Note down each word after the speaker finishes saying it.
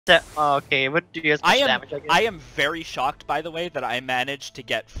Okay, what do you guys damage? I am very shocked, by the way, that I managed to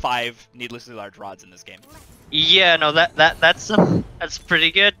get 5 needlessly large rods in this game. Yeah, no, that's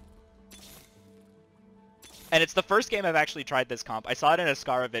pretty good. And it's the first game I've actually tried this comp. I saw it in a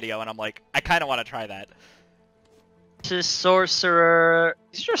Scara video, and I'm like, I kind of want to try that. This is sorcerer.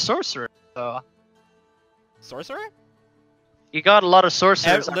 Is your sorcerer? Sorcerer? You got a lot of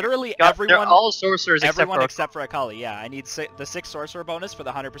sorcerers. Literally everyone. They're all sorcerers except for Akali. Yeah, I need the 6 sorcerer bonus for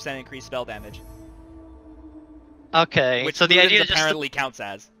the 100% increased spell damage. Okay. Which so the idea apparently counts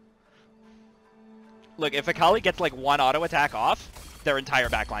as. Look, if Akali gets like 1 auto attack off, their entire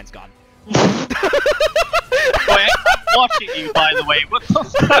backline's gone. Wait, I'm watching you, by the way. What the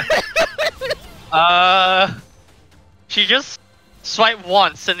fuck? She just swipe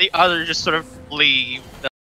once, and the other just sort of leave.